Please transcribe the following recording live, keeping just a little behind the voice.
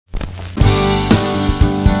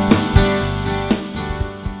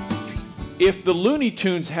if the Looney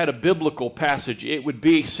Tunes had a biblical passage, it would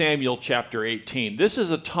be Samuel chapter 18. This is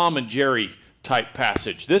a Tom and Jerry type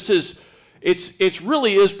passage. It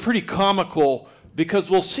really is pretty comical, because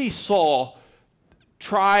we'll see Saul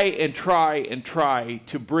try and try and try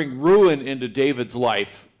to bring ruin into David's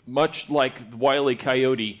life, much like Wile E.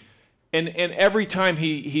 Coyote. And every time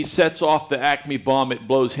he sets off the Acme bomb, it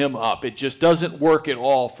blows him up. It just doesn't work at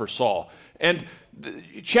all for Saul. And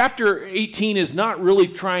chapter 18 is not really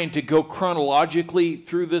trying to go chronologically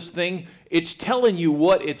through this thing. It's telling you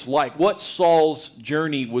what it's like, what Saul's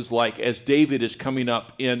journey was like as David is coming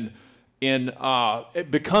up in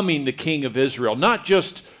becoming the king of Israel. Not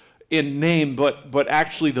just in name, but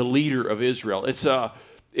actually the leader of Israel.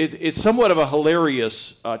 It's somewhat of a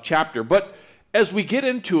hilarious chapter. But as we get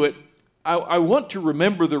into it, I want to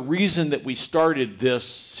remember the reason that we started this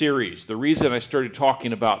series, the reason I started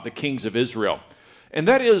talking about the kings of Israel. And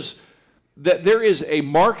that is that there is a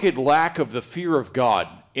marked lack of the fear of God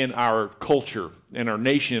in our culture, in our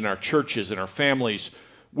nation, in our churches, in our families.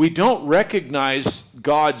 We don't recognize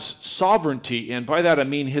God's sovereignty, and by that I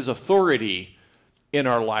mean his authority in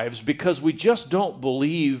our lives, because we just don't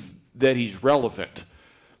believe that he's relevant.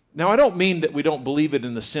 Now, I don't mean that we don't believe it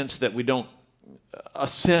in the sense that we don't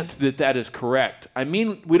assent that that is correct. I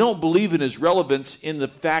mean, we don't believe in his relevance in the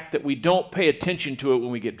fact that we don't pay attention to it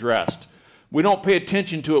when we get dressed. We don't pay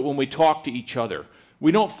attention to it when we talk to each other.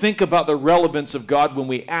 We don't think about the relevance of God when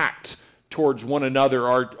we act towards one another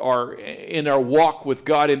or in our walk with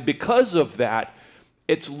God. And because of that,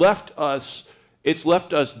 it's left us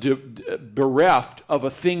bereft of a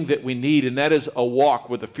thing that we need, and that is a walk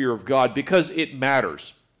with the fear of God, because it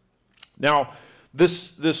matters. Now,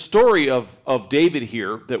 this story of David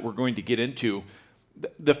here that we're going to get into,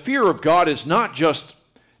 the fear of God is not just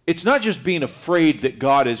being afraid that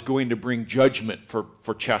God is going to bring judgment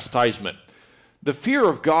for chastisement. The fear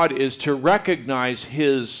of God is to recognize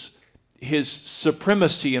his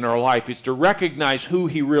supremacy in our life. It's to recognize who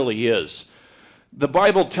he really is. The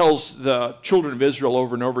Bible tells the children of Israel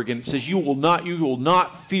over and over again, it says, you will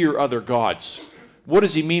not fear other gods. What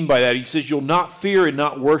does he mean by that? He says, you'll not fear and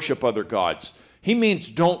not worship other gods. He means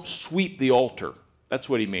don't sweep the altar. That's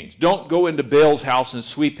what he means. Don't go into Baal's house and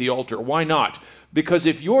sweep the altar. Why not? Because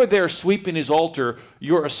if you're there sweeping his altar,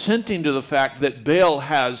 you're assenting to the fact that Baal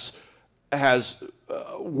has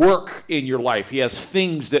work in your life. He has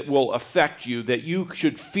things that will affect you, that you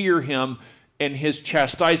should fear him and his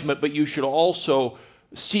chastisement, but you should also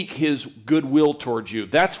seek his goodwill towards you.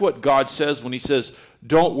 That's what God says when he says,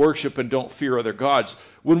 don't worship and don't fear other gods.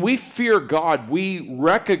 When we fear God, we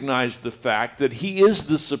recognize the fact that he is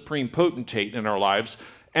the supreme potentate in our lives,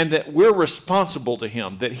 and that we're responsible to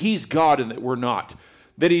him, that he's God and that we're not.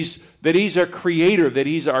 That he's our creator, that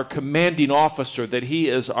he's our commanding officer, that he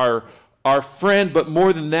is our friend, but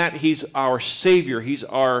more than that, he's our savior. He's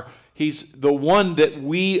the one that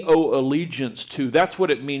we owe allegiance to. That's what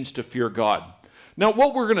it means to fear God. Now,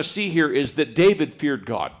 what we're going to see here is that David feared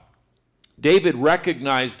God. David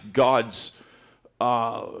recognized God's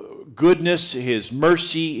goodness, his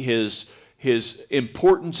mercy, his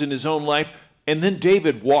importance in his own life, and then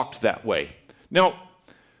David walked that way. Now,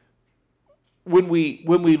 when we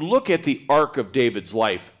look at the arc of David's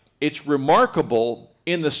life, it's remarkable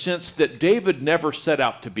in the sense that David never set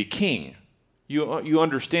out to be king. You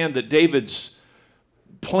understand that David's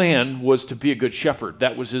plan was to be a good shepherd.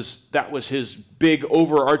 That was his big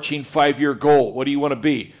overarching 5-year goal. What do you want to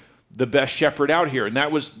be? The best shepherd out here. And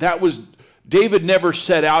that was David never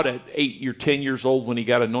set out at 8 or 10 years old when he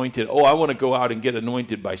got anointed. Oh, I want to go out and get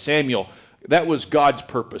anointed by Samuel. That was God's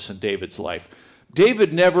purpose in David's life.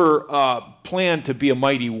 David never planned to be a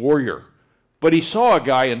mighty warrior, but he saw a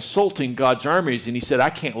guy insulting God's armies, and he said, I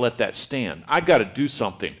can't let that stand. I got to do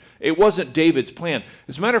something. It wasn't David's plan.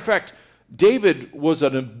 As a matter of fact, David was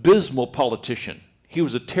an abysmal politician. He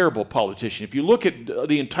was a terrible politician. If you look at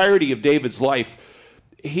the entirety of David's life,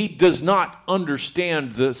 he does not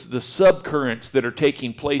understand the subcurrents that are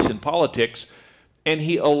taking place in politics, and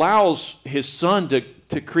he allows his son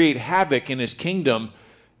to create havoc in his kingdom.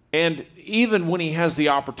 And even when he has the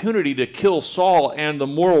opportunity to kill Saul and the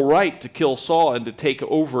moral right to kill Saul and to take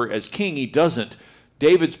over as king, he doesn't.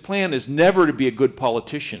 David's plan is never to be a good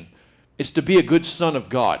politician. It's to be a good son of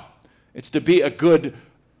God. It's to be a good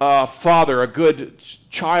father, a good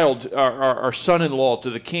child, or son-in-law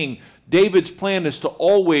to the king. David's plan is to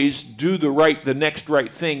always do the next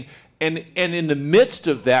right thing. And in the midst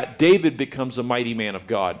of that, David becomes a mighty man of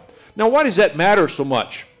God. Now, why does that matter so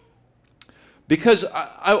much? Because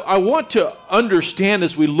I want to understand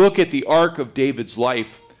as we look at the arc of David's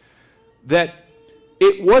life that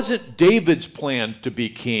it wasn't David's plan to be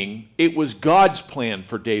king. It was God's plan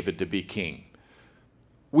for David to be king.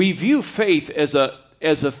 We view faith as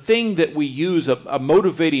a thing that we use, a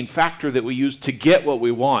motivating factor that we use to get what we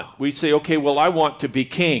want. We say, okay, well, I want to be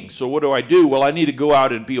king. So what do? Well, I need to go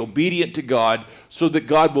out and be obedient to God so that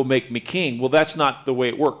God will make me king. Well, that's not the way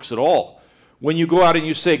it works at all. When you go out and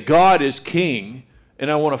you say, God is king, and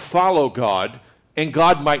I want to follow God, and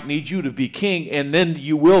God might need you to be king, and then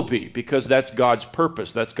you will be, because that's God's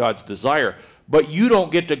purpose, that's God's desire. But you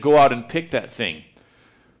don't get to go out and pick that thing.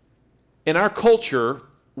 In our culture,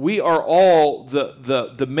 we are all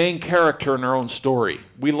the main character in our own story.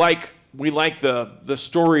 We like the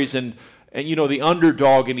stories and you know, the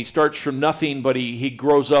underdog, and he starts from nothing, but he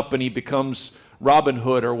grows up and he becomes Robin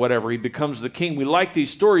Hood or whatever. He becomes the king. We like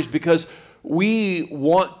these stories because we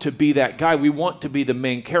want to be that guy. We want to be the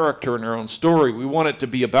main character in our own story. We want it to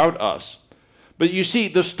be about us. But you see,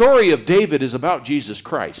 the story of David is about Jesus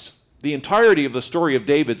Christ. The entirety of the story of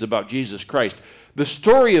David is about Jesus Christ. The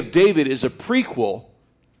story of David is a prequel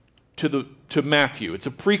to Matthew. It's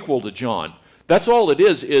a prequel to John. That's all it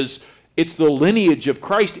is it's the lineage of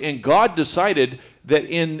Christ, and God decided that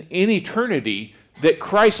in eternity that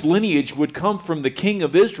Christ's lineage would come from the king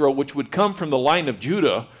of Israel, which would come from the line of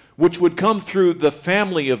Judah, which would come through the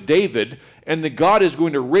family of David, and that God is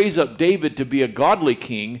going to raise up David to be a godly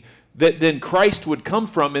king that then Christ would come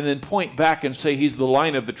from, and then point back and say he's the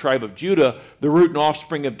line of the tribe of Judah, the root and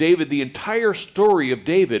offspring of David. The entire story of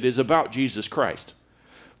David is about Jesus Christ.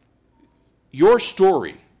 Your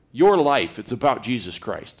story, your life, it's about Jesus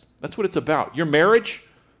Christ. That's what it's about. Your marriage,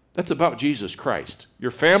 that's about Jesus Christ.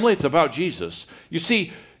 Your family, it's about Jesus. You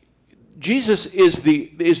see, Jesus is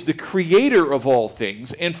the creator of all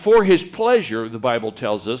things, and for his pleasure, the Bible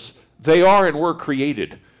tells us, they are and were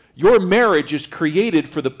created. Your marriage is created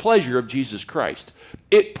for the pleasure of Jesus Christ.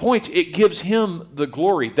 It gives him the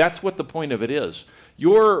glory. That's what the point of it is.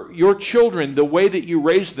 Your children, the way that you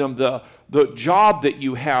raise them, the job that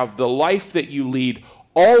you have, the life that you lead,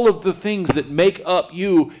 all of the things that make up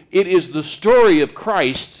you, it is the story of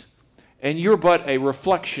Christ, and you're but a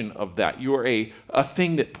reflection of that. You're a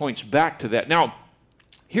thing that points back to that. Now,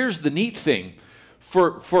 here's the neat thing.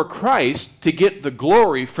 For Christ to get the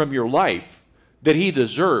glory from your life that he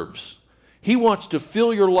deserves, he wants to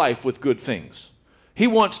fill your life with good things. He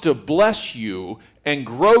wants to bless you and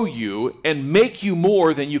grow you and make you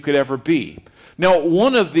more than you could ever be. Now,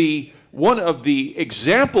 one of the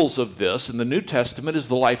examples of this in the New Testament is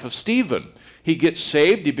the life of Stephen. He gets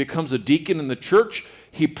saved, he becomes a deacon in the church,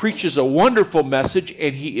 he preaches a wonderful message,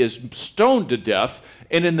 and he is stoned to death.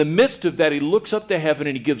 And in the midst of that, he looks up to heaven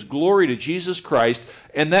and he gives glory to Jesus Christ,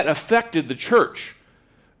 and that affected the church.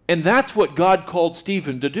 And that's what God called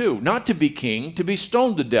Stephen to do, not to be king, to be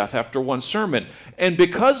stoned to death after one sermon. And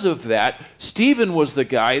because of that, Stephen was the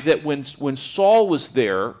guy that when Saul was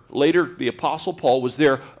there, later the Apostle Paul was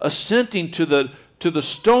there, assenting to the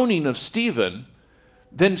stoning of Stephen,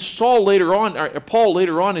 then Paul later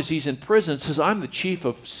on, as he's in prison, says, I'm the chief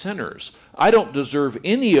of sinners. I don't deserve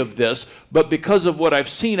any of this, but because of what I've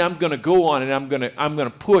seen, I'm going to go on and I'm going to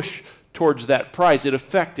push towards that prize. It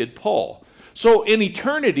affected Paul. So in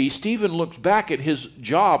eternity, Stephen looks back at his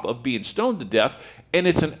job of being stoned to death, and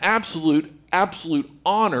it's an absolute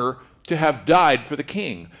honor to have died for the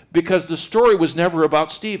king, because the story was never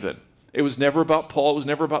about Stephen. It was never about Paul. It was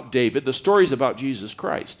never about David. The story is about Jesus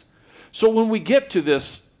Christ. So when we get to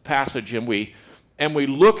this passage and we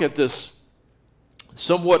look at this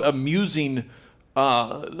somewhat amusing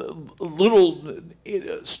little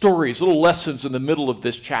stories, little lessons in the middle of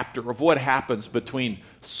this chapter of what happens between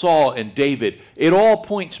Saul and David, it all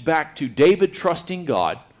points back to David trusting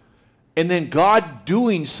God, and then God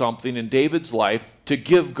doing something in David's life to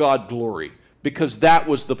give God glory, because that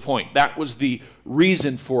was the point. That was the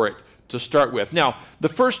reason for it to start with. Now, the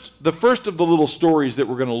first of the little stories that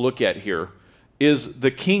we're going to look at here is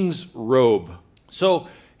the king's robe. So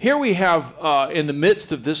here we have, in the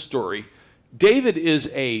midst of this story, David is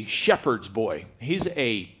a shepherd's boy. He's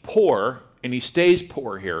a poor, and he stays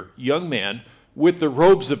poor here, young man with the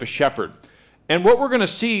robes of a shepherd. And what we're going to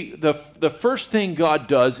see, the first thing God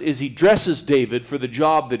does is he dresses David for the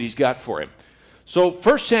job that he's got for him. So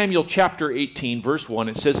 1 Samuel chapter 18, verse 1,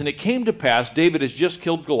 it says, And it came to pass, David has just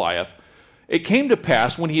killed Goliath. It came to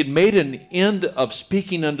pass, when he had made an end of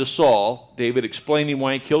speaking unto Saul, David explaining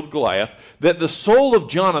why he killed Goliath, that the soul of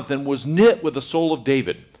Jonathan was knit with the soul of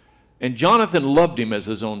David. And Jonathan loved him as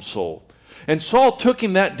his own soul. And Saul took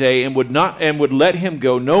him that day and would let him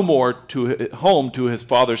go no more home to his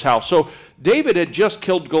father's house. So David had just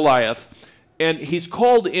killed Goliath, and he's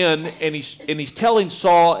called in, and he's telling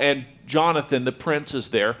Saul and Jonathan, the prince, is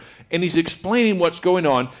there, and he's explaining what's going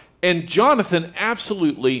on. And Jonathan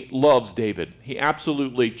absolutely loves David. He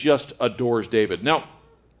absolutely just adores David. Now,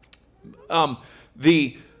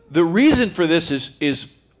 the reason for this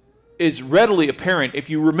is readily apparent. If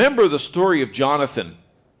you remember the story of Jonathan,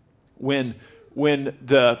 when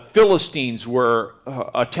the Philistines were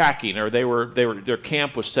attacking, or their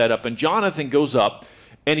camp was set up, and Jonathan goes up,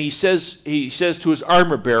 and he says to his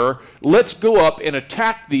armor bearer, "Let's go up and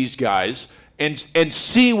attack these guys and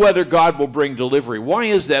see whether God will bring delivery." Why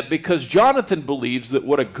is that? Because Jonathan believes that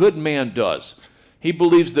what a good man does, he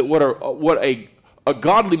believes that what a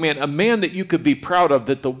godly man, a man that you could be proud of,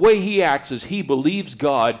 that the way he acts is he believes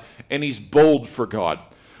God and he's bold for God.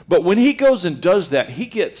 But when he goes and does that, he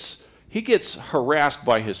gets harassed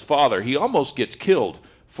by his father. He almost gets killed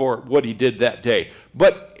for what he did that day.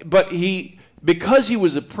 But because he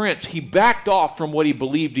was a prince, he backed off from what he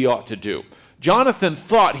believed he ought to do. Jonathan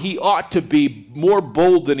thought he ought to be more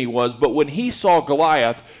bold than he was, but when he saw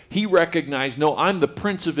Goliath, he recognized, no, I'm the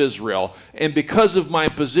prince of Israel, and because of my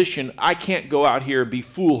position, I can't go out here and be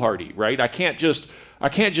foolhardy, right? I can't just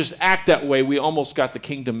act that way. We almost got the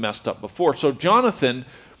kingdom messed up before. So Jonathan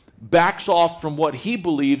backs off from what he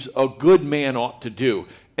believes a good man ought to do.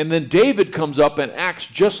 And then David comes up and acts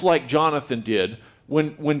just like Jonathan did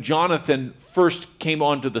when Jonathan first came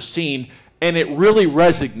onto the scene, and it really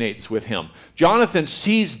resonates with him. Jonathan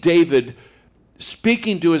sees David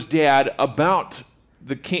speaking to his dad about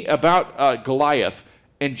Goliath,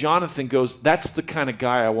 and Jonathan goes, "That's the kind of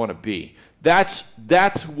guy I want to be. That's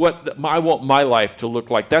what I want my life to look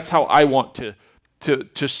like. That's how I want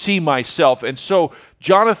to see myself." And so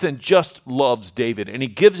Jonathan just loves David, and he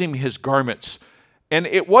gives him his garments. And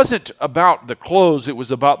it wasn't about the clothes, it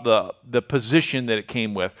was about the position that it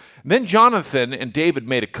came with. And then Jonathan and David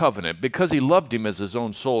made a covenant because he loved him as his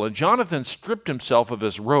own soul. And Jonathan stripped himself of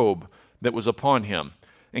his robe that was upon him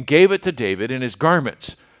and gave it to David and his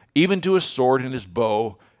garments, even to his sword and his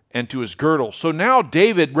bow and to his girdle. So now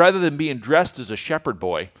David, rather than being dressed as a shepherd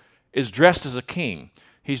boy, is dressed as a king.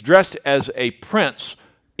 He's dressed as a prince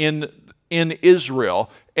in Israel.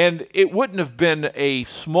 And it wouldn't have been a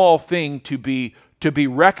small thing to be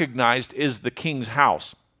recognized as the king's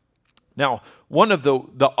house. Now, one of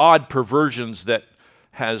the odd perversions that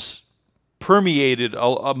has permeated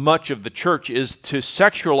much of the church is to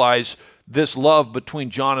sexualize this love between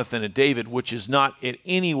Jonathan and David, which is not in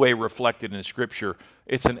any way reflected in Scripture.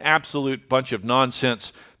 It's an absolute bunch of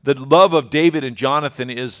nonsense. The love of David and Jonathan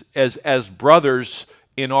is as brothers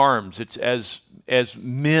in arms. It's as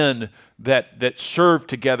men that serve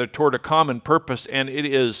together toward a common purpose, and it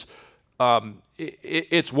is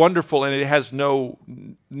it's wonderful, and it has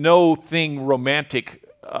no thing romantic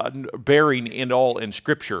bearing in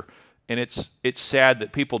Scripture. And it's sad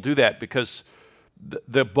that people do that, because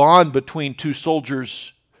the bond between two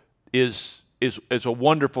soldiers is a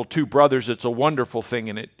wonderful, two brothers. It's a wonderful thing,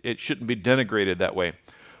 and it shouldn't be denigrated that way.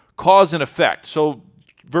 Cause and effect. So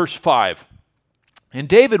verse 5, "And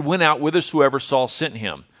David went out whithersoever Saul sent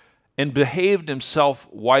him, and behaved himself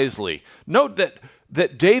wisely." Note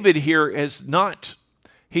that David here he's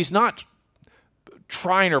not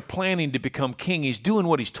trying or planning to become king. He's doing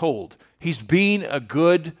what he's told. He's being a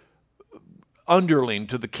good underling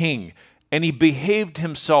to the king, and he behaved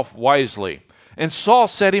himself wisely. "And Saul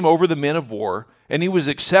set him over the men of war, and he was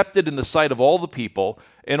accepted in the sight of all the people,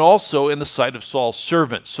 and also in the sight of Saul's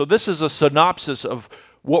servants." So this is a synopsis of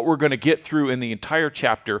what we're going to get through in the entire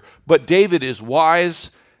chapter. But David is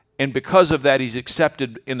wise, and because of that, he's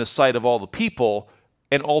accepted in the sight of all the people,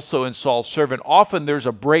 and also in Saul's servant. Often there's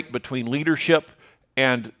a break between leadership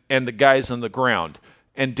and the guys on the ground.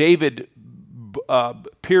 And David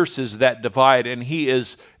pierces that divide, and he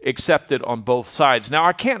is accepted on both sides. Now,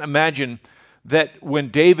 I can't imagine that when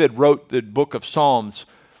David wrote the book of Psalms,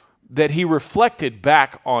 that he reflected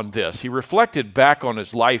back on this. He reflected back on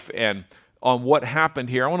his life and on what happened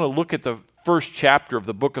here. I want to look at the first chapter of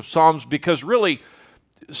the book of Psalms, because really,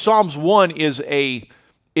 Psalms 1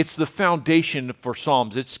 it's the foundation for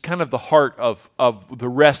Psalms. It's kind of the heart of the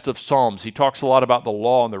rest of Psalms. He talks a lot about the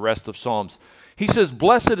law and the rest of Psalms. He says,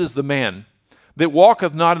 "Blessed is the man that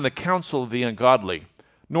walketh not in the counsel of the ungodly,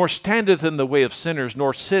 nor standeth in the way of sinners,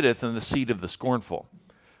 nor sitteth in the seat of the scornful.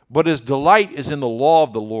 But his delight is in the law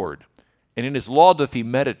of the Lord, and in his law doth he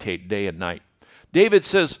meditate day and night." David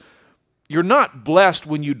says, you're not blessed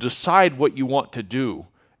when you decide what you want to do,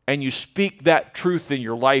 and you speak that truth in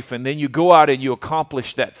your life, and then you go out and you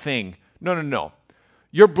accomplish that thing. No.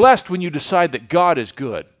 You're blessed when you decide that God is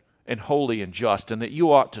good and holy and just, and that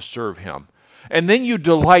you ought to serve him. And then you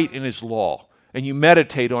delight in his law. and you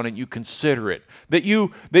meditate on it, you consider it, that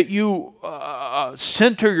you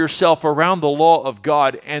center yourself around the law of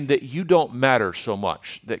God, and that you don't matter so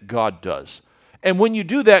much, that God does. And when you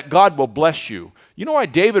do that, God will bless you. You know why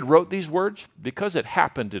David wrote these words? Because it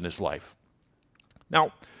happened in his life.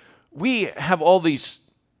 Now, we have all these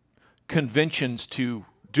conventions to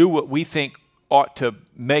do what we think ought to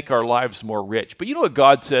make our lives more rich. But you know what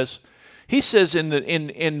God says? He says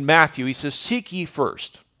in Matthew, he says, seek ye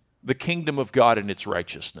first the kingdom of God and its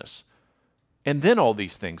righteousness, and then all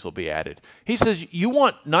these things will be added. He says, you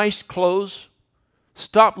want nice clothes?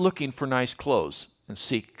 Stop looking for nice clothes and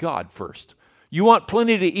seek God first. You want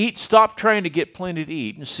plenty to eat? Stop trying to get plenty to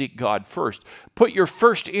eat and seek God first. Put your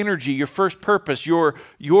first energy, your first purpose, your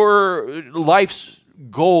life's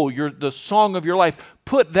goal, the song of your life,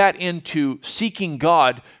 put that into seeking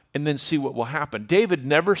God, and then see what will happen. David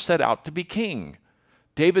never set out to be king.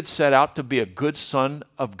 David set out to be a good son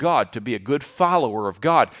of God, to be a good follower of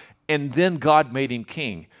God, and then God made him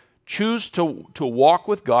king. Choose to walk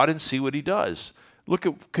with God and see what he does.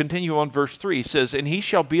 Continue on verse 3. He says, and he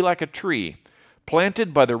shall be like a tree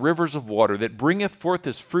planted by the rivers of water, that bringeth forth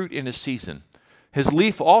his fruit in his season. His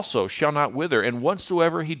leaf also shall not wither, and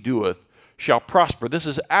whatsoever he doeth shall prosper. This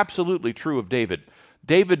is absolutely true of David.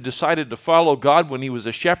 David decided to follow God when he was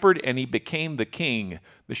a shepherd, and he became the king,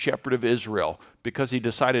 the shepherd of Israel, because he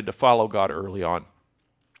decided to follow God early on.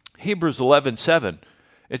 Hebrews 11:7,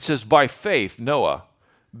 it says, by faith Noah,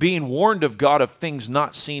 being warned of God of things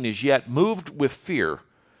not seen as yet, moved with fear,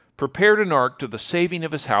 prepared an ark to the saving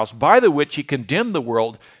of his house, by the which he condemned the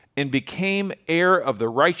world and became heir of the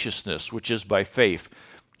righteousness which is by faith.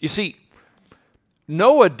 You see,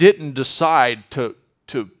 Noah didn't decide to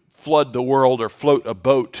flood the world or float a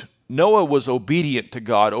boat. Noah was obedient to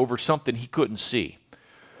God over something he couldn't see.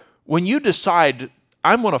 When you decide,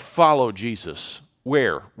 I'm going to follow Jesus,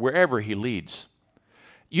 wherever he leads,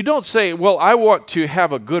 you don't say, well, I want to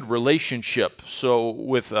have a good relationship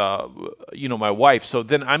with my wife, so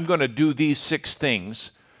then I'm going to do these 6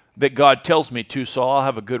 things that God tells me to, so I'll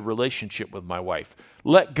have a good relationship with my wife.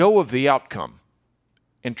 Let go of the outcome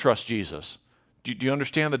and trust Jesus. Do you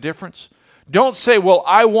understand the difference? Don't say, well,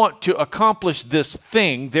 I want to accomplish this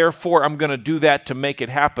thing, therefore I'm going to do that to make it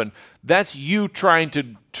happen. That's you trying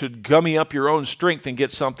to gummy up your own strength and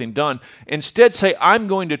get something done. Instead, say, I'm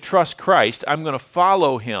going to trust Christ. I'm going to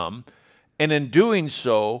follow him. And in doing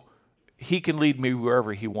so, he can lead me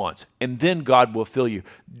wherever he wants. And then God will fill you.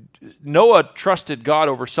 Noah trusted God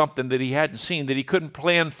over something that he hadn't seen, that he couldn't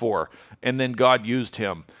plan for. And then God used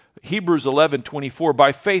him. Hebrews 11:24,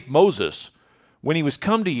 by faith Moses, when he was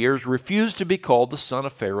come to years, refused to be called the son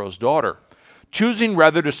of Pharaoh's daughter, choosing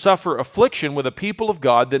rather to suffer affliction with the people of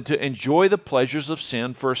God than to enjoy the pleasures of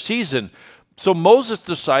sin for a season. So Moses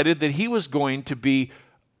decided that he was going to be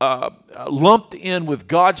lumped in with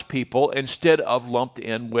God's people instead of lumped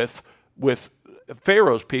in with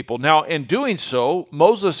Pharaoh's people. Now, in doing so,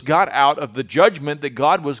 Moses got out of the judgment that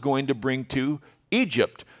God was going to bring to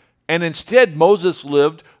Egypt. And instead, Moses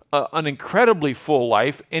lived an incredibly full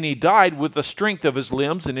life, and he died with the strength of his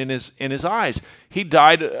limbs and in his eyes. He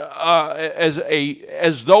died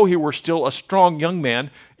as though he were still a strong young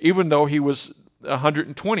man, even though he was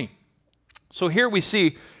 120. So here we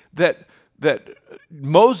see that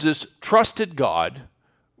Moses trusted God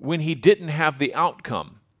when he didn't have the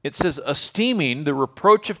outcome. It says, esteeming the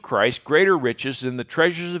reproach of Christ greater riches than the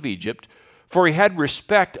treasures of Egypt, for he had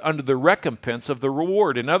respect unto the recompense of the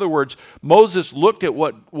reward. In other words, Moses looked at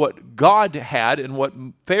what God had and what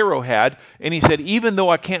Pharaoh had, and he said, even though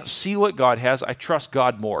I can't see what God has, I trust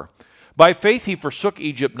God more. By faith he forsook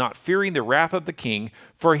Egypt, not fearing the wrath of the king,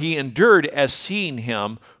 for he endured as seeing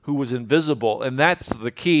him who was invisible. And that's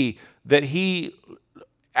the key, that he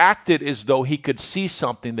acted as though he could see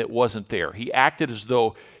something that wasn't there. He acted as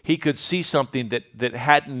though he could see something that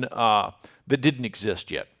didn't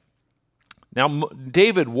exist yet. Now,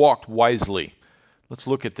 David walked wisely. Let's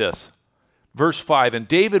look at this. Verse 5, and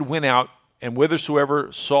David went out, and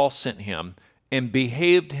whithersoever Saul sent him, and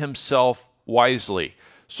behaved himself wisely.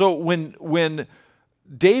 So when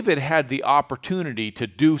David had the opportunity to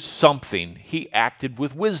do something, he acted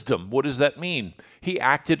with wisdom. What does that mean? He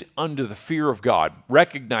acted under the fear of God,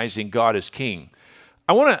 recognizing God as king.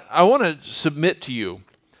 I want to submit to you,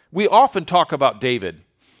 we often talk about David,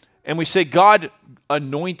 and we say God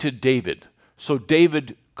anointed David. So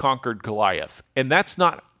David conquered Goliath. And that's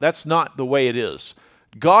not the way it is.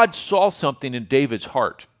 God saw something in David's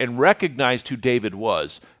heart and recognized who David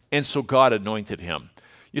was, and so God anointed him.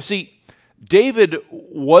 You see, David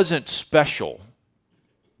wasn't special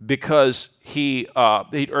because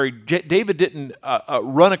David didn't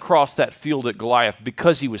run across that field at Goliath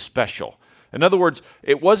because he was special. In other words,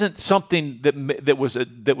 it wasn't something that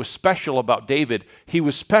was special about David. He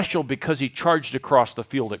was special because he charged across the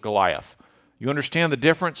field at Goliath. You understand the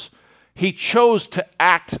difference? He chose to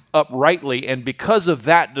act uprightly, and because of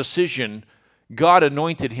that decision, God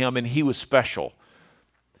anointed him, and he was special.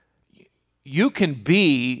 You can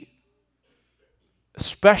be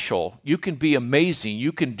special, you can be amazing,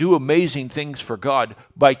 you can do amazing things for God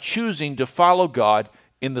by choosing to follow God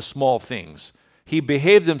in the small things. He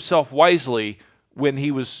behaved himself wisely when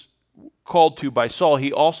he was called to by Saul.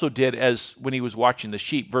 He also did as when he was watching the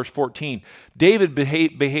sheep. Verse 14, David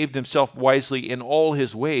behaved himself wisely in all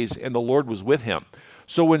his ways, and the Lord was with him.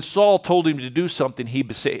 So when Saul told him to do something, he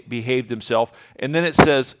behaved himself. And then it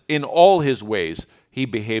says, in all his ways, he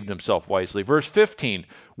behaved himself wisely. Verse 15,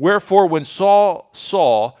 wherefore when Saul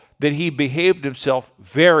saw that he behaved himself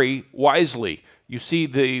very wisely. You see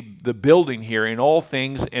the building here, in all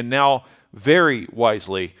things, and now very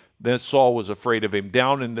wisely. Then Saul was afraid of him.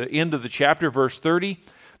 Down in the end of the chapter, verse 30,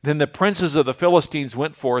 then the princes of the Philistines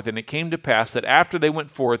went forth, and it came to pass that after they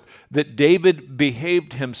went forth, that David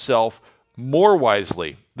behaved himself more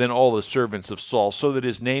wisely than all the servants of Saul, so that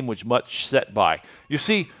his name was much set by. You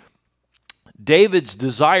see, David's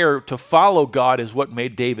desire to follow God is what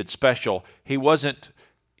made David special. He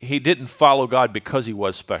didn't follow God because he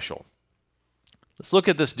was special. Let's look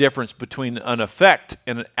at this difference between an effect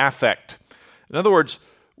and an affect. In other words,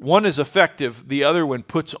 one is effective, the other one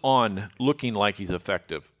puts on looking like he's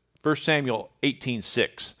effective. 1 Samuel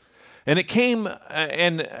 18:6. And it came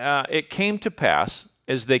to pass,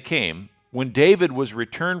 as they came, when David was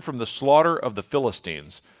returned from the slaughter of the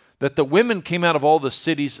Philistines, that the women came out of all the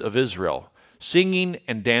cities of Israel, singing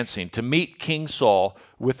and dancing, to meet King Saul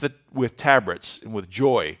with tabrets and with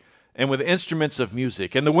joy, and with instruments of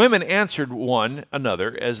music. And the women answered one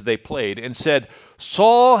another as they played, and said,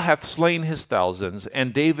 Saul hath slain his thousands,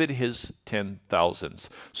 and David his 10,000s.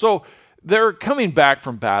 So they're coming back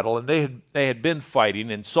from battle, and they had been fighting,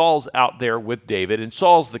 and Saul's out there with David, and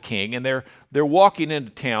Saul's the king, and they're walking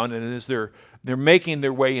into town, and as they're making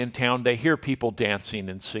their way in town, they hear people dancing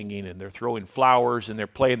and singing, and they're throwing flowers, and they're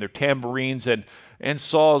playing their tambourines, and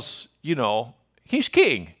Saul's, he's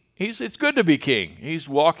king. It's good to be king. He's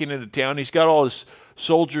walking into town. He's got all his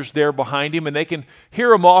soldiers there behind him, and they can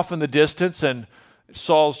hear him off in the distance. And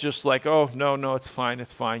Saul's just like, "Oh no, it's fine. I'm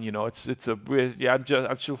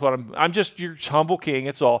just your humble king.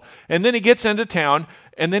 It's all." And then he gets into town,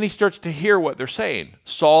 and then he starts to hear what they're saying.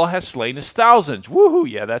 Saul has slain his thousands. Woohoo!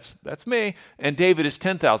 Yeah, that's me. And David is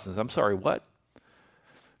 10,000s. I'm sorry, what?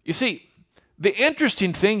 You see, the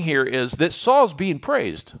interesting thing here is that Saul's being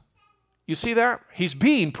praised. You see that? He's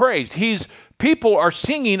being praised. People are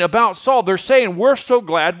singing about Saul. They're saying, we're so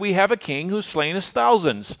glad we have a king who's slain his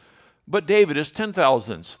thousands, but David is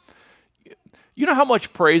 10,000s. You know how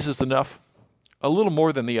much praise is enough? A little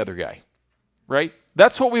more than the other guy, right?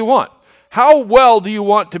 That's what we want. How well do you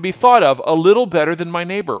want to be thought of? A little better than my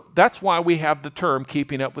neighbor. That's why we have the term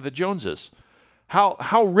keeping up with the Joneses.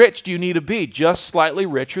 How rich do you need to be? Just slightly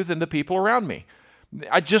richer than the people around me.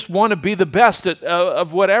 I just want to be the best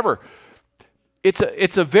of whatever.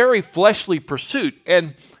 It's a very fleshly pursuit.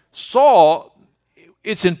 And Saul,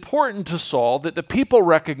 it's important to Saul that the people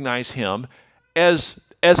recognize him as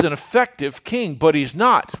an effective king, but he's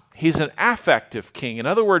not. He's an affective king. In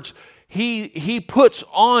other words, he puts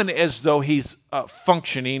on as though he's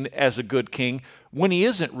functioning as a good king when he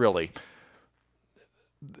isn't really.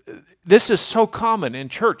 This is so common in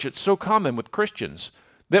church. It's so common with Christians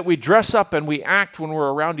that we dress up and we act when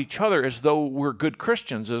we're around each other as though we're good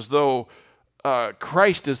Christians, as though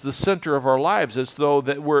Christ is the center of our lives, as though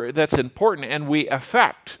that's important, and we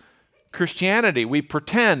affect Christianity. We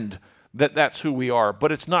pretend that that's who we are,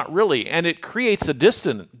 but it's not really, and it creates a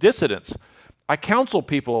dissonance. I counsel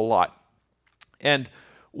people a lot, and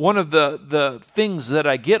one of the things that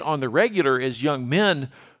I get on the regular is young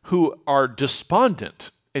men who are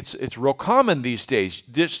despondent. It's real common these days,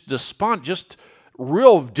 just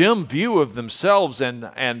real dim view of themselves,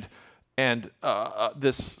 and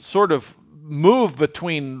this sort of move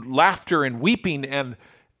between laughter and weeping, and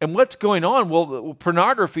what's going on? Well,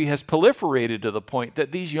 pornography has proliferated to the point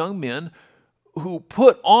that these young men who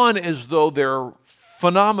put on as though they're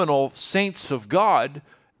phenomenal saints of God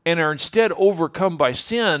and are instead overcome by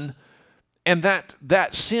sin, and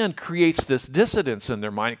that sin creates this dissonance in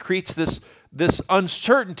their mind. It creates this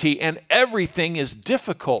uncertainty, and everything is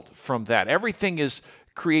difficult from that. Everything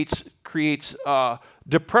creates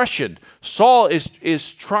depression. Saul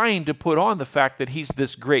is trying to put on the fact that he's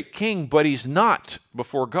this great king, but he's not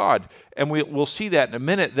before God. And we'll see that in a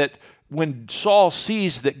minute, when Saul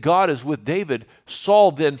sees that God is with David,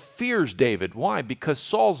 Saul then fears David. Why? Because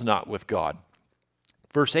Saul's not with God.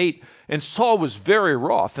 Verse 8, and Saul was very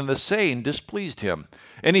wroth, and the saying displeased him.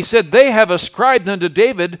 And he said, they have ascribed unto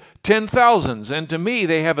David 10,000s, and to me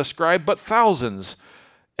they have ascribed but thousands.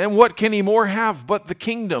 And what can he more have but the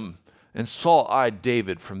kingdom? And Saul eyed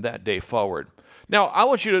David from that day forward. Now, I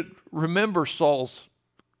want you to remember Saul's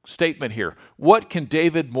statement here. What can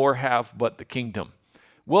David more have but the kingdom?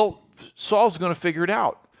 Well, Saul's going to figure it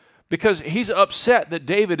out because he's upset that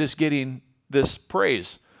David is getting this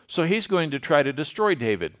praise. So he's going to try to destroy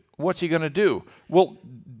David. What's he going to do? Well,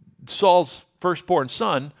 Saul's firstborn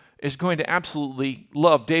son is going to absolutely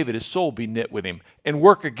love David. His soul be knit with him and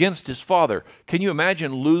work against his father. Can you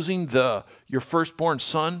imagine losing your firstborn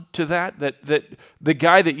son to that the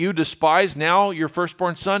guy that you despise now, your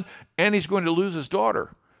firstborn son, and he's going to lose his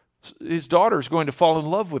daughter. His daughter is going to fall in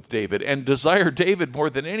love with David and desire David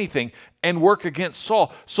more than anything and work against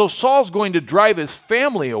Saul. So Saul's going to drive his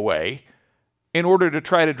family away in order to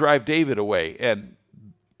try to drive David away. And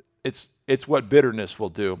it's what bitterness will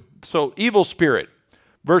do. So evil spirit,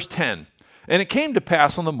 verse 10. And it came to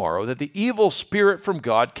pass on the morrow that the evil spirit from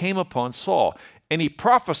God came upon Saul, and he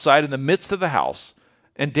prophesied in the midst of the house.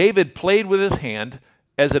 And David played with his hand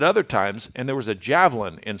as at other times, and there was a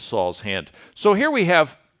javelin in Saul's hand. So here we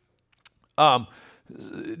have,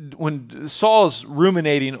 when Saul is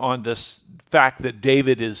ruminating on this fact that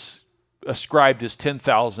David is ascribed as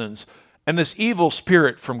 10,000s, and this evil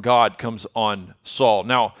spirit from God comes on Saul.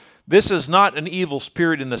 Now, this is not an evil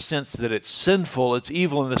spirit in the sense that it's sinful. It's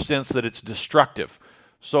evil in the sense that it's destructive.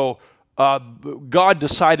 So God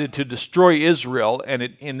decided to destroy Israel,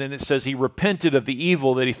 and then it says he repented of the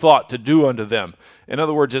evil that he thought to do unto them. In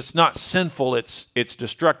other words, it's not sinful, it's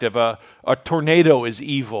destructive. A tornado is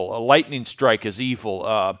evil. A lightning strike is evil.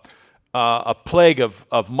 A plague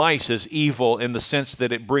of mice is evil in the sense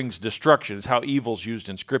that it brings destruction. It's how evil is used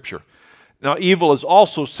in Scripture. Now, evil is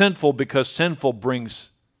also sinful because sinful brings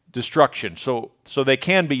destruction. So they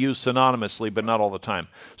can be used synonymously, but not all the time.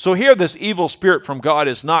 So here, this evil spirit from God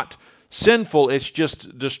is not sinful, it's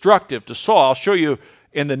just destructive to Saul. I'll show you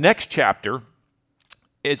in the next chapter.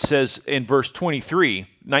 It says in verse 23,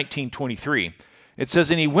 19:23, it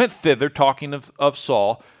says, and he went thither, talking of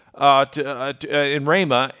Saul, in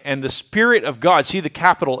Ramah, and the Spirit of God, see the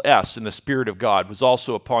capital S in the Spirit of God, was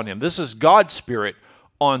also upon him. This is God's Spirit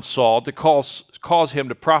on Saul to cause him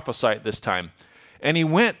to prophesy at this time. And he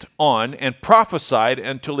went on and prophesied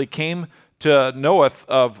until he came to Noath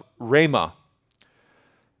of Ramah.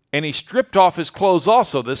 And he stripped off his clothes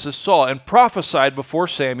also, this is Saul, and prophesied before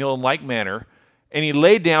Samuel in like manner. And he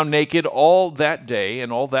lay down naked all that day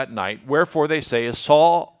and all that night. Wherefore they say, is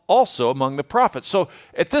Saul also among the prophets? So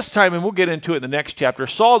at this time, and we'll get into it in the next chapter,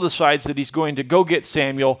 Saul decides that he's going to go get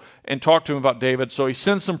Samuel and talk to him about David. So he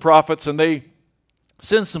sends some prophets, and they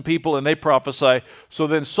send some people, and they prophesy. So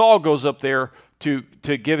then Saul goes up there to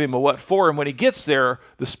give him a what for. And when he gets there,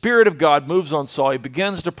 the Spirit of God moves on Saul. He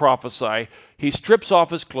begins to prophesy. He strips off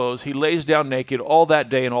his clothes. He lays down naked all that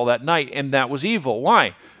day and all that night. And that was evil.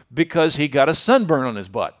 Why? Because he got a sunburn on his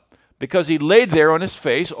butt. Because he laid there on his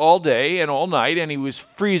face all day and all night, and he was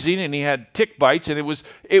freezing, and he had tick bites, and it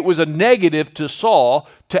was a negative to Saul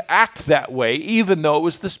to act that way, even though it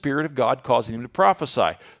was the Spirit of God causing him to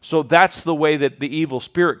prophesy. So that's the way that the evil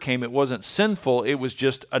spirit came. It wasn't sinful, it was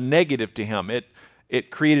just a negative to him. It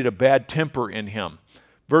created a bad temper in him.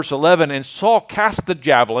 Verse 11, and Saul cast the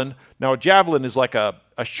javelin. Now a javelin is like a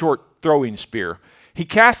short throwing spear. He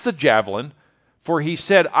cast the javelin, for he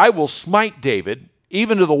said, I will smite David,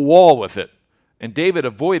 even to the wall with it. And David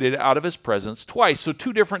avoided out of his presence twice. So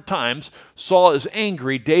 2 different times, Saul is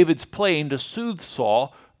angry. David's playing to soothe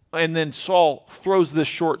Saul. And then Saul throws this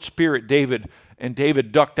short spear at David, and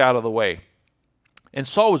David ducked out of the way. And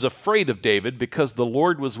Saul was afraid of David because the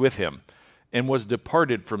Lord was with him and was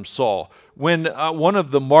departed from Saul. When one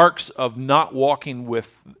of the marks of not walking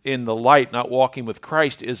in the light, not walking with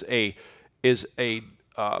Christ, is a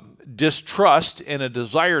distrust and a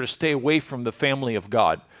desire to stay away from the family of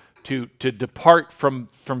God, to depart from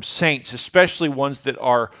saints, especially ones that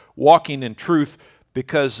are walking in truth,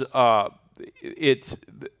 because it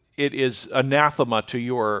is anathema to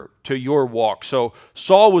your walk. So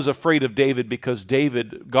Saul was afraid of David because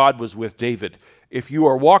God was with David. If you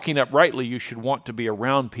are walking uprightly, you should want to be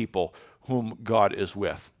around people whom God is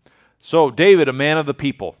with. So David, a man of the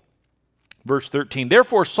people. Verse 13,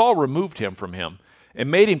 therefore Saul removed him from him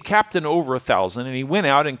and made him captain over 1,000, and he went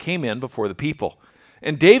out and came in before the people.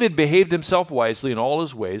 And David behaved himself wisely in all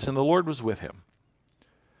his ways, and the Lord was with him.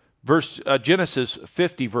 Genesis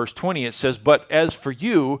 50, verse 20, it says, "But as for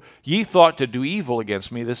you, ye thought to do evil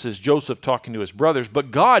against me." This is Joseph talking to his brothers.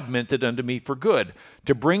 "But God meant it unto me for good,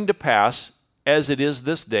 to bring to pass, as it is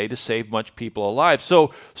this day, to save much people alive."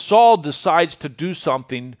 So Saul decides to do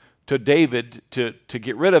something to David to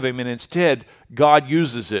get rid of him, and instead God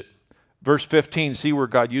uses it. Verse 15, see where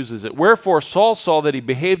God uses it. "Wherefore Saul saw that he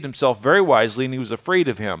behaved himself very wisely, and he was afraid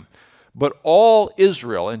of him. But all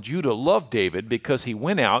Israel and Judah loved David, because he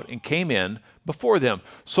went out and came in before them."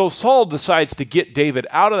 So Saul decides to get David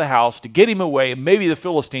out of the house, to get him away, and maybe the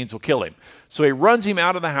Philistines will kill him. So he runs him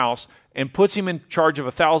out of the house and puts him in charge of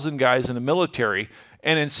 1,000 guys in the military.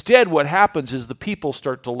 And instead what happens is the people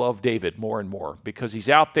start to love David more and more, because he's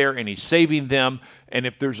out there and he's saving them. And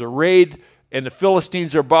if there's a raid and the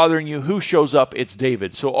Philistines are bothering you, who shows up? It's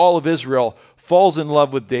David. So all of Israel falls in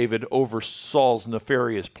love with David over Saul's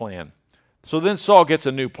nefarious plan. So then Saul gets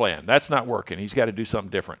a new plan. That's not working. He's got to do something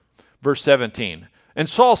different. Verse 17, "And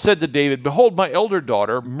Saul said to David, Behold, my elder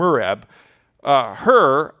daughter, Merab,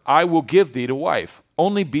 her I will give thee to wife.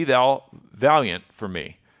 Only be thou valiant for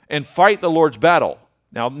me, and fight the Lord's battle."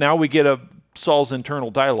 Now we get Saul's internal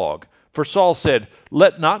dialogue. "For Saul said,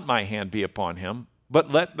 Let not my hand be upon him,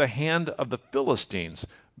 but let the hand of the Philistines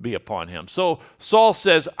be upon him." So Saul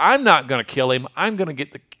says, I'm not going to kill him. I'm going to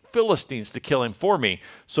get the Philistines to kill him for me.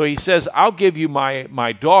 So he says, I'll give you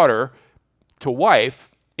my daughter to wife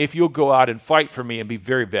if you'll go out and fight for me and be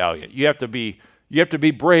very valiant. You have to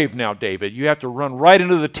be brave now, David. You have to run right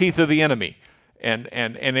into the teeth of the enemy. And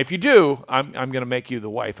if you do, I'm going to make you the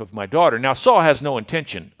wife of my daughter. Now, Saul has no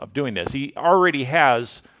intention of doing this. He already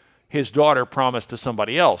has his daughter promised to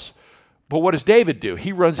somebody else. But what does David do?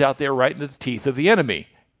 He runs out there right into the teeth of the enemy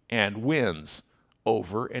and wins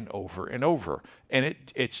over and over and over. And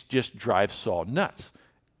it just drives Saul nuts.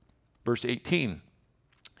 Verse 18,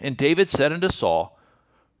 "And David said unto Saul,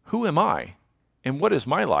 Who am I, and what is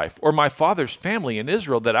my life, or my father's family in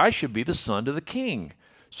Israel, that I should be the son to the king?"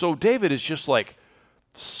 So David is just like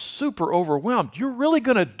super overwhelmed. "You're really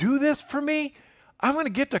going to do this for me? I'm going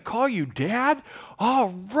to get to call you dad? All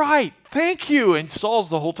right, thank you." And Saul's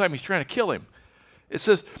the whole time he's trying to kill him. It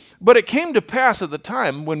says, "But it came to pass at the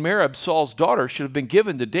time when Merab, Saul's daughter, should have been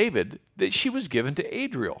given to David, that she was given to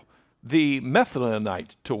Adriel, the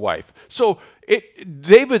Methlonite, to wife." So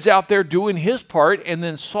David's out there doing his part, and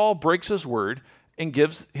then Saul breaks his word and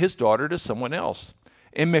gives his daughter to someone else.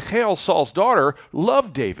 "And Michal, Saul's daughter,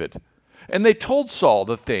 loved David. And they told Saul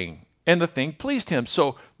the thing, and the thing pleased him."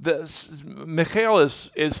 So Michal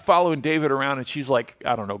is following David around, and she's like,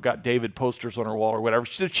 I don't know, got David posters on her wall or whatever.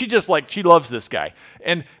 She loves this guy.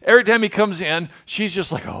 And every time he comes in, she's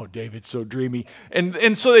just like, "Oh, David's so dreamy."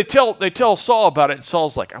 And so they tell Saul about it, and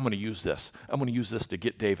Saul's like, "I'm going to use this. I'm going to use this to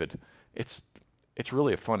get David." It's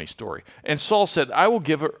really a funny story. And Saul said, "I will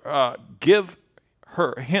give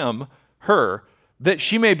her, that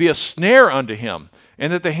she may be a snare unto him,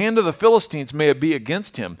 and that the hand of the Philistines may be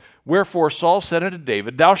against him. Wherefore Saul said unto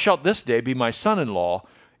David, Thou shalt this day be my son-in-law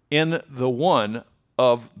in the one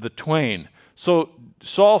of the twain." So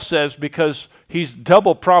Saul says, because he's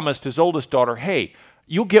double promised his oldest daughter, "Hey,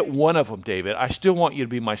 you'll get one of them, David. I still want you to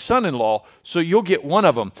be my son-in-law, so you'll get one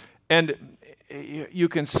of them." And you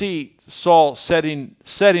can see Saul setting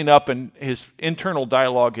up in his internal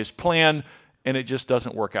dialogue, his plan, and it just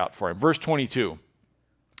doesn't work out for him. Verse 22.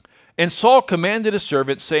 "And Saul commanded his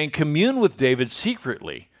servant, saying, Commune with David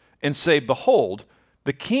secretly, and say, Behold,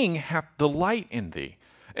 the king hath delight in thee,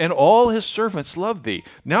 and all his servants love thee.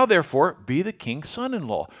 Now therefore be the king's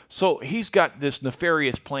son-in-law." So he's got this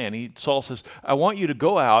nefarious plan. Saul says, "I want you to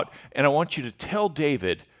go out, and I want you to tell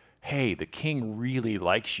David, hey, the king really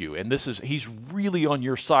likes you, and he's really on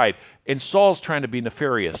your side." And Saul's trying to be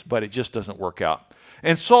nefarious, but it just doesn't work out.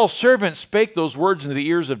 "And Saul's servant spake those words into the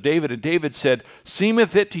ears of David, and David said,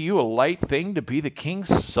 Seemeth it to you a light thing to be the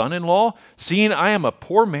king's son-in-law, seeing I am a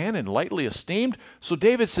poor man and lightly esteemed?" So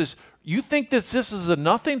David says, "You think that this is a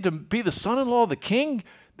nothing to be the son-in-law of the king?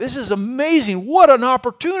 This is amazing. What an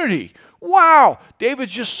opportunity. Wow."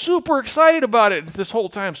 David's just super excited about it. And this whole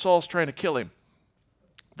time Saul's trying to kill him.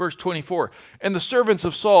 Verse 24, "And the servants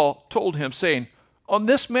of Saul told him, saying, On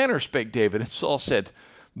this manner spake David. And Saul said,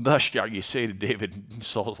 Thus shall ye say to David," and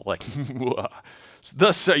Saul's like,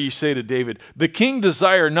 "Thus shall ye say to David, The king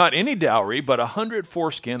desire not any dowry, but 100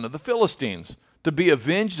 foreskin of the Philistines, to be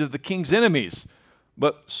avenged of the king's enemies."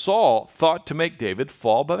 But Saul thought to make David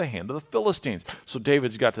fall by the hand of the Philistines. So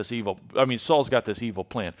Saul's got this evil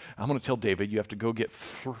plan. I'm going to tell David, you have to go get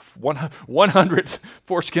 100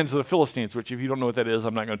 foreskins of the Philistines, which if you don't know what that is,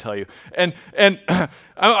 I'm not going to tell you. And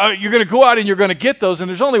you're going to go out and you're going to get those, and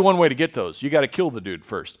there's only one way to get those. You got to kill the dude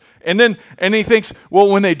first. And he thinks, well,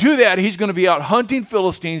 when they do that, he's going to be out hunting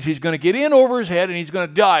Philistines. He's going to get in over his head, and he's going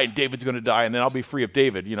to die. And David's going to die, and then I'll be free of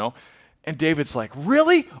David, you know. And David's like,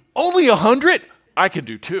 really? Only 100? I can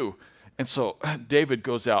do 2. And so David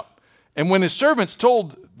goes out. And when his servants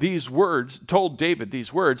told David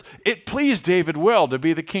these words, it pleased David well to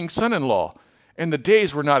be the king's son-in-law, and the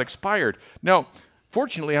days were not expired. Now,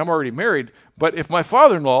 fortunately, I'm already married, but if my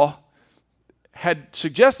father-in-law had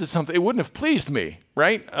suggested something, it wouldn't have pleased me,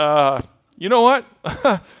 right? You know what?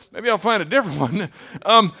 Maybe I'll find a different one.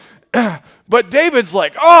 But David's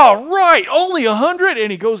like, oh, right, only 100?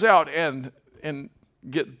 And he goes out and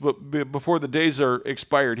before the days are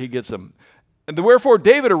expired, he gets them. And wherefore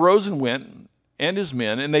David arose and went, and his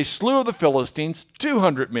men, and they slew of the Philistines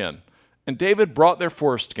 200 men. And David brought their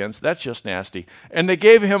foreskins, that's just nasty, and they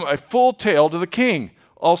gave him a full tale to the king,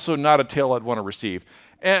 also not a tale I'd want to receive,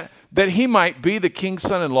 and that he might be the king's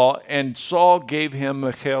son-in-law, and Saul gave him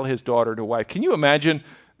Michal, his daughter, to wife. Can you imagine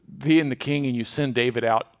being the king and you send David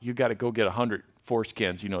out, you got to go get 100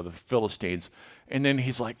 foreskins, you know, the Philistines. And then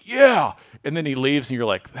he's like, yeah. And then he leaves and you're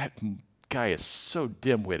like, that guy is so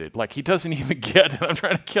dim-witted. Like he doesn't even get it. I'm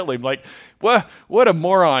trying to kill him. Like, what a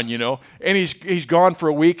moron, you know. And he's gone for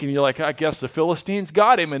a week and you're like, I guess the Philistines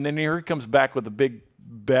got him. And then here he comes back with a big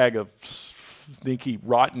bag of sneaky,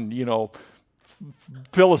 rotten, you know,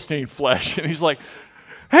 Philistine flesh. And he's like,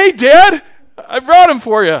 hey, Dad, I brought him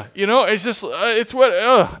for you. You know, it's just, it's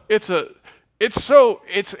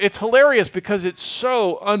hilarious because it's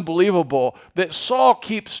so unbelievable that Saul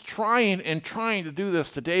keeps trying and trying to do this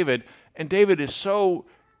to David, and David is so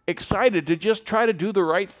excited to just try to do the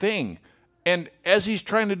right thing. And as he's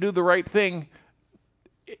trying to do the right thing,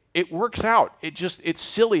 it works out. It's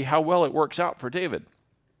silly how well it works out for David.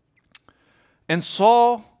 And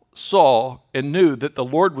Saul saw and knew that the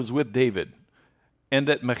Lord was with David, and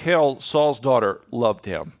that Michal, Saul's daughter, loved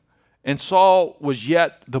him. And Saul was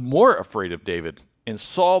yet the more afraid of David, and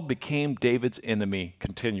Saul became David's enemy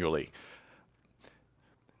continually.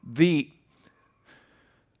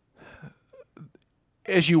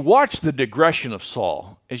 As you watch the digression of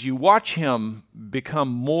Saul, as you watch him become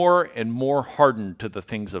more and more hardened to the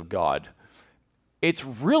things of God, it's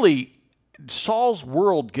really, Saul's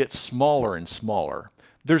world gets smaller and smaller.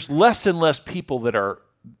 There's less and less people that are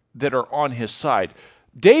on his side.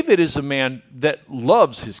 David is a man that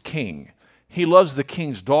loves his king. He loves the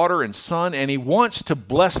king's daughter and son, and he wants to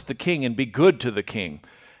bless the king and be good to the king.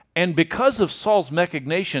 And because of Saul's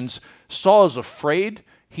machinations, Saul is afraid.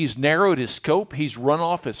 He's narrowed his scope. He's run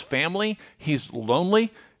off his family. He's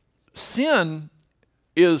lonely. Sin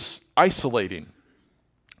is isolating.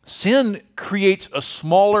 Sin creates a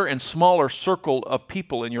smaller and smaller circle of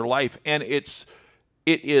people in your life, and it's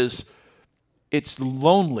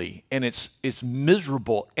lonely, and it's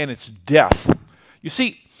miserable, and it's death. You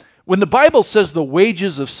see, when the Bible says the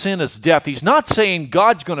wages of sin is death, he's not saying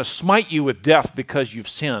God's going to smite you with death because you've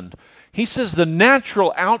sinned. He says the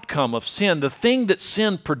natural outcome of sin, the thing that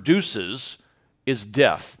sin produces, is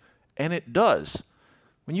death. And it does.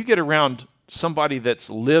 When you get around somebody that's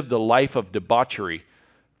lived a life of debauchery,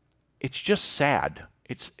 it's just sad.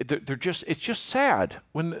 It's just sad.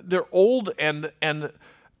 When they're old and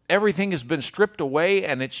everything has been stripped away,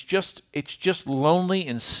 and it's just lonely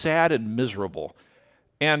and sad and miserable.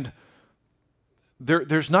 And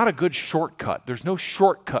there's not a good shortcut. There's no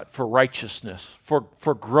shortcut for righteousness,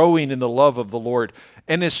 for growing in the love of the Lord.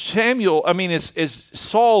 And as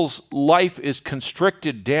Saul's life is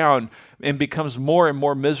constricted down and becomes more and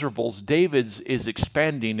more miserable, David's is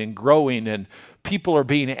expanding and growing, and people are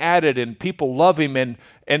being added, and people love him, and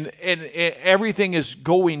everything is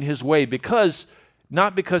going his way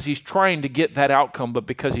not because he's trying to get that outcome, but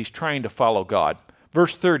because he's trying to follow God.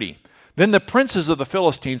 Verse 30, then the princes of the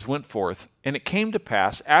Philistines went forth, and it came to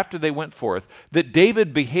pass, after they went forth, that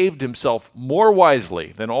David behaved himself more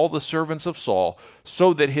wisely than all the servants of Saul,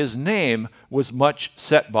 so that his name was much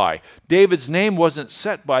set by. David's name wasn't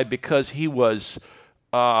set by because he was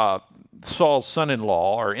Saul's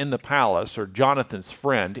son-in-law or in the palace or Jonathan's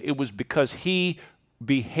friend. It was because he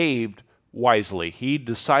behaved wisely. He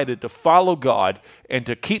decided to follow God and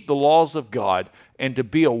to keep the laws of God and to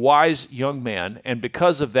be a wise young man. And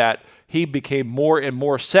because of that, he became more and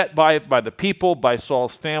more set by the people, by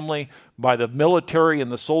Saul's family, by the military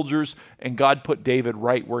and the soldiers, and God put David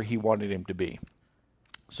right where he wanted him to be.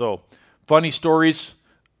 So, funny stories.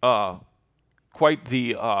 quite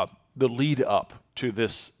the lead up to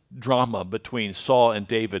this drama between Saul and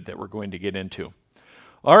David that we're going to get into.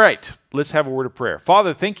 All right, let's have a word of prayer.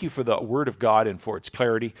 Father, thank you for the word of God and for its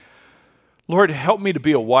clarity. Lord, help me to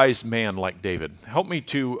be a wise man like David. Help me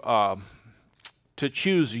to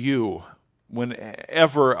choose you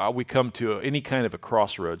whenever we come to any kind of a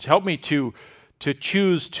crossroads. Help me to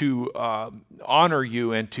choose to honor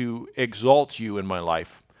you and to exalt you in my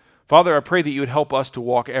life. Father, I pray that you would help us to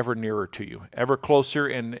walk ever nearer to you, ever closer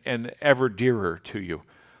and ever dearer to you.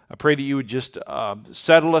 I pray that you would just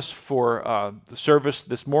settle us for the service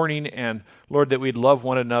this morning, and Lord, that we'd love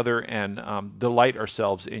one another and delight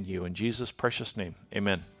ourselves in you. In Jesus' precious name,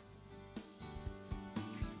 amen.